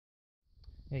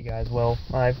Hey guys, well,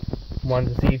 I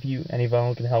wanted to see if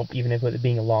anyone can help, even if with it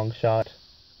being a long shot.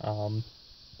 To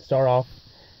start off,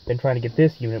 been trying to get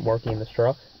this unit working in this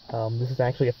truck. This is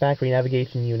actually a factory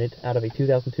navigation unit out of a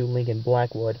 2002 Lincoln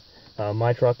Blackwood.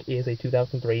 My truck is a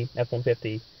 2003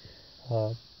 F-150.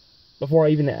 Before I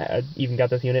even got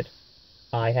this unit,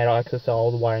 I had access to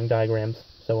all the wiring diagrams,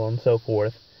 so on and so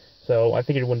forth. So I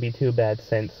figured it wouldn't be too bad,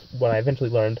 since what I eventually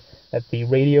learned that the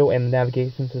radio and the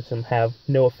navigation system have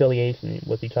no affiliation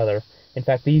with each other. In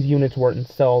fact, these units weren't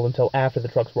installed until after the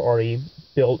trucks were already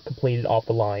built, completed off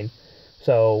the line.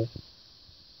 So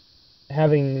there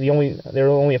are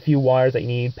only a few wires that you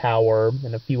need, power,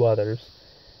 and a few others.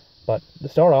 But to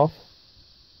start off,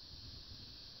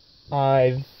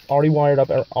 I've already wired up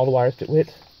all the wires to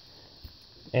it,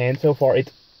 and so far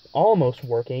it's almost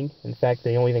working. In fact,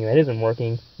 the only thing that isn't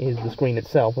working is the screen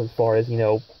itself, as far as,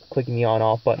 clicking the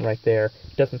on-off button right there.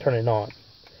 It doesn't turn it on.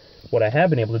 What I have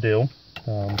been able to do,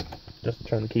 just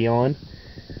turn the key on.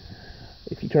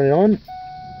 If you turn it on,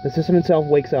 the system itself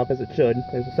wakes up as it should.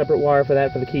 There's a separate wire for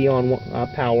that, for the key on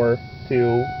power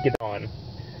to get it on.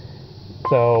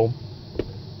 So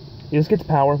this gets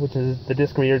power, which is the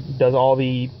disc reader, does all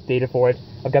the data for it.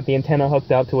 I've got the antenna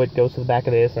hooked up to it, goes to the back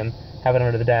of this, and have it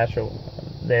under the dash or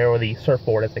the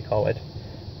surfboard, as they call it.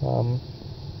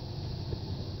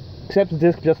 Accepts the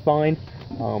disc just fine.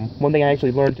 One thing I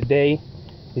actually learned today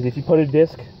is if you put a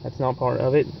disc that's not part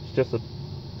of it, it's just a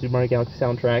Super Mario Galaxy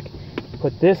soundtrack, you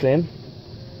put this in,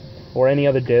 or any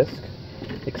other disc,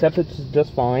 accepts it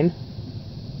just fine.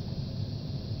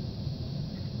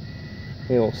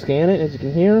 It'll scan it, as you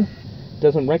can hear,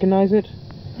 doesn't recognize it,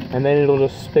 and then it'll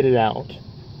just spit it out.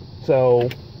 So,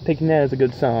 taking that as a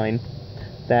good sign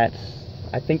that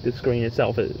I think the screen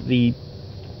itself, the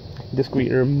disc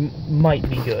reader, might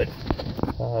be good.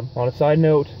 On a side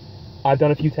note, I've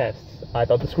done a few tests. I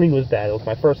thought the screen was bad. It was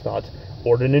my first thought.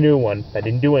 Ordered a new one. That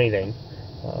didn't do anything.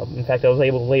 In fact, I was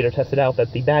able to later test it out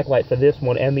that the backlight for this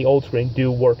one and the old screen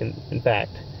do work, in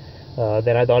fact.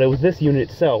 Then I thought it was this unit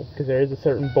itself, because there is a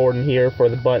certain board in here for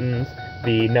the buttons,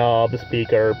 the knob, the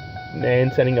speaker,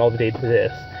 and sending all the data to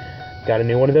this. Got a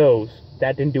new one of those.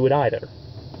 That didn't do it either.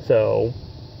 So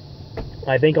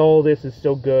I think all of this is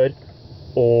still good,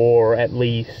 or at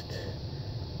least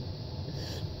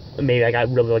maybe I got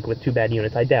really lucky with two bad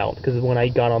units. I doubt, because when I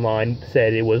got online, it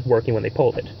said it was working when they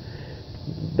pulled it.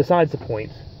 Besides the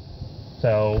point,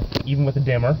 so even with the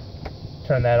dimmer,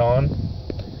 turn that on,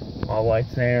 all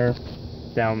lights there,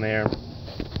 down there.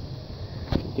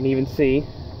 You can even see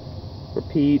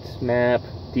repeat, map,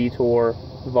 detour,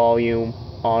 volume,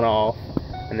 on, off,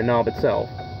 and the knob itself.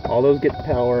 All those get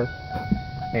power,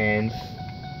 and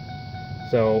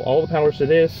so all the powers to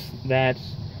this, that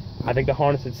I think the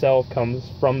harness itself comes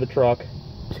from the truck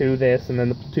to this, and then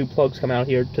the two plugs come out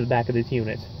here to the back of this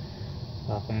unit.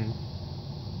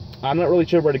 I'm not really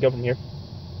sure where to go from here.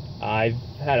 I've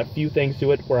had a few things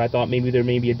to it where I thought maybe there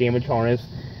may be a damaged harness,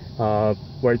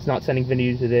 where it's not sending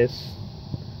video to this.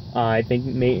 I think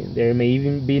there may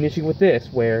even be an issue with this,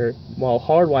 where while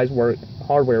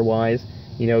hardware-wise,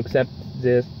 except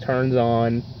this turns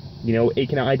on, it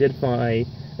can identify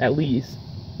at least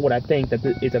what I think that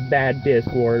it's a bad disc,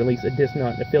 or at least a disc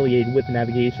not affiliated with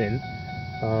navigation.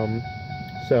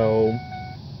 So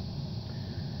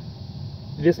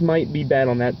this might be bad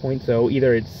on that point. So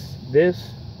either it's this,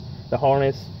 the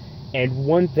harness, and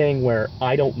one thing where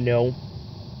I don't know,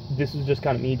 this is just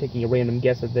kind of me taking a random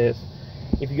guess at this.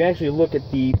 If you actually look at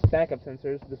the backup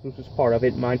sensors, this was just part of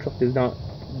it. My truck did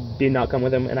not come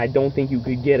with them, and I don't think you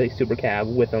could get a super cab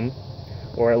with them,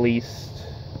 or at least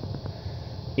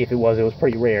if it was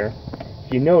pretty rare.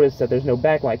 If you notice that there's no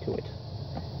backlight to it,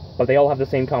 but they all have the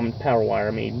same common power wire.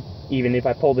 I mean, even if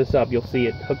I pull this up, you'll see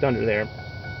it hooked under there.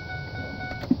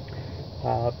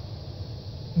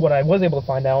 What I was able to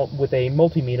find out with a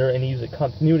multimeter and use a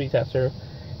continuity tester,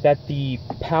 that the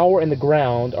power and the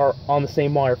ground are on the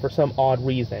same wire for some odd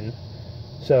reason.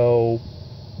 So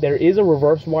there is a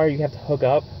reverse wire you have to hook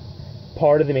up,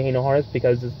 part of the main harness,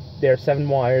 because there are 7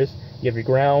 wires. You have your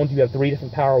ground, you have 3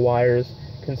 different power wires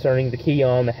concerning the key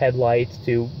on, the headlights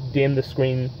to dim the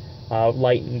screen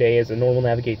light and day as a normal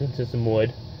navigation system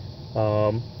would.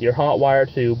 Your hot wire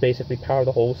to basically power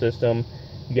the whole system.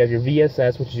 You have your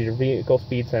VSS, which is your vehicle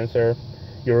speed sensor.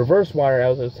 Your reverse wire,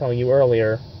 as I was telling you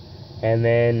earlier. And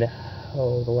then, the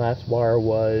last wire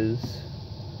was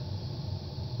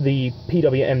the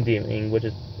PWM dimming, which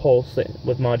is pulse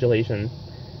with modulation.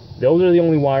 Those are the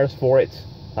only wires for it.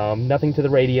 Nothing to the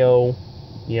radio,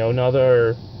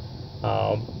 another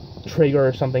trigger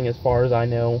or something, as far as I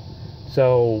know.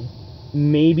 So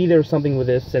maybe there's something with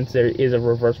this, since there is a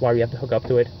reverse wire you have to hook up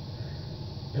to it.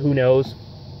 Who knows?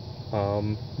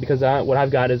 because what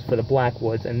I've got is for the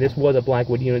Blackwoods, and this was a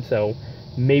Blackwood unit, so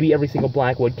maybe every single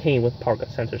Blackwood came with park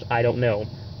sensors. I don't know.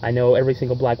 I know every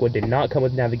single Blackwood did not come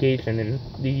with navigation, and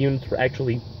the units were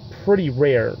actually pretty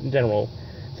rare in general,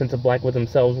 since the Blackwoods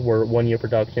themselves were 1-year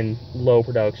production, low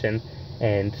production,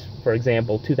 and, for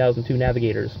example, 2002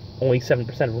 Navigators, only 7%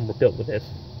 of them were built with this.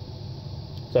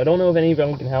 So I don't know if any of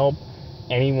them can help,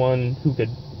 anyone who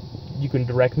you can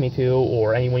direct me to,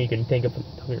 or anyone you can think of from the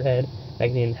top of your head that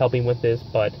can help me with this,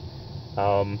 but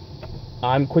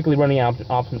I'm quickly running out of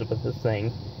options with this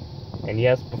thing. And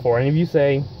yes, before any of you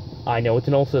say, I know it's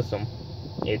an old system.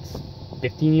 It's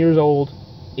 15 years old,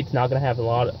 it's not going to have a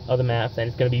lot of other maps, and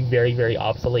it's going to be very, very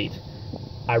obsolete.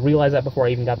 I realized that before I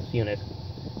even got this unit.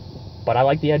 But I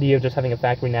like the idea of just having a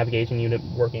factory navigation unit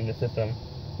working in the system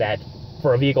that,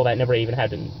 for a vehicle that never even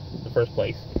had in the first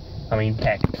place. I mean,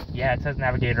 heck, yeah, it says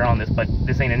navigator on this, but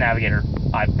this ain't a navigator.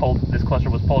 This cluster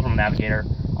was pulled from a navigator.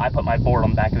 I put my board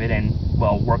on the back of it, and,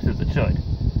 well, works as it should.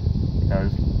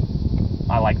 Because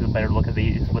I like the better look of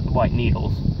these with the white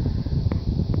needles.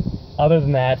 Other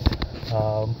than that,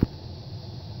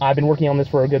 I've been working on this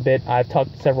for a good bit. I've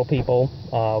talked to several people,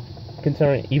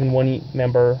 considering even one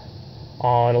member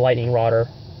on a lightning rodder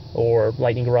or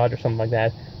lightning garage or something like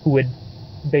that, who would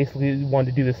basically want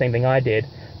to do the same thing I did,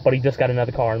 but he just got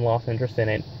another car and lost interest in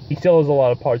it. He still has a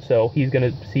lot of parts, so he's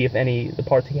going to see if any of the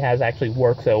parts he has actually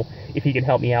work, so if he can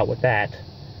help me out with that.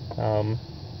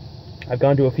 I've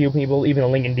gone to a few people, even a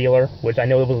Lincoln dealer, which I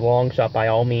know it was a long shot by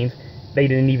all means. They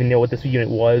didn't even know what this unit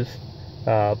was.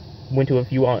 Went to a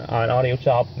few on Audio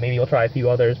Shop, maybe I'll try a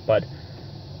few others, but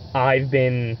I've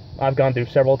gone through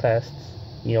several tests,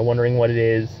 wondering what it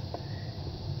is.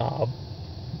 I've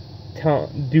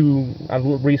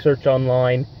researched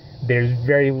online. There's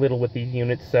very little with these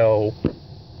units, so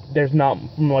there's not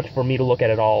much for me to look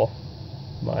at all.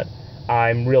 But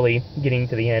I'm really getting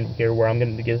to the end here, where I'm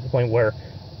going to get to the point where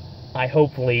I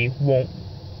hopefully won't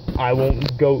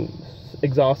go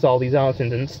exhaust all these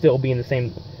options and still be in the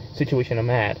same situation I'm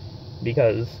at,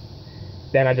 because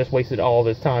then I just wasted all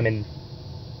this time and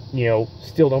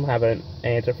still don't have an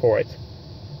answer for it.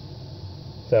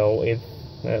 So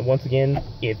once again,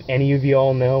 if any of you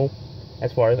all know,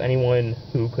 as far as anyone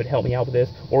who could help me out with this,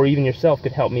 or even yourself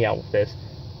could help me out with this,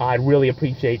 I'd really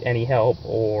appreciate any help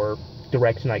or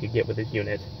direction I could get with this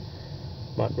unit.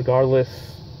 But regardless,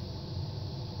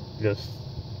 just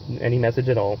any message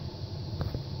at all.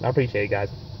 I appreciate it,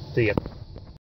 guys. See ya.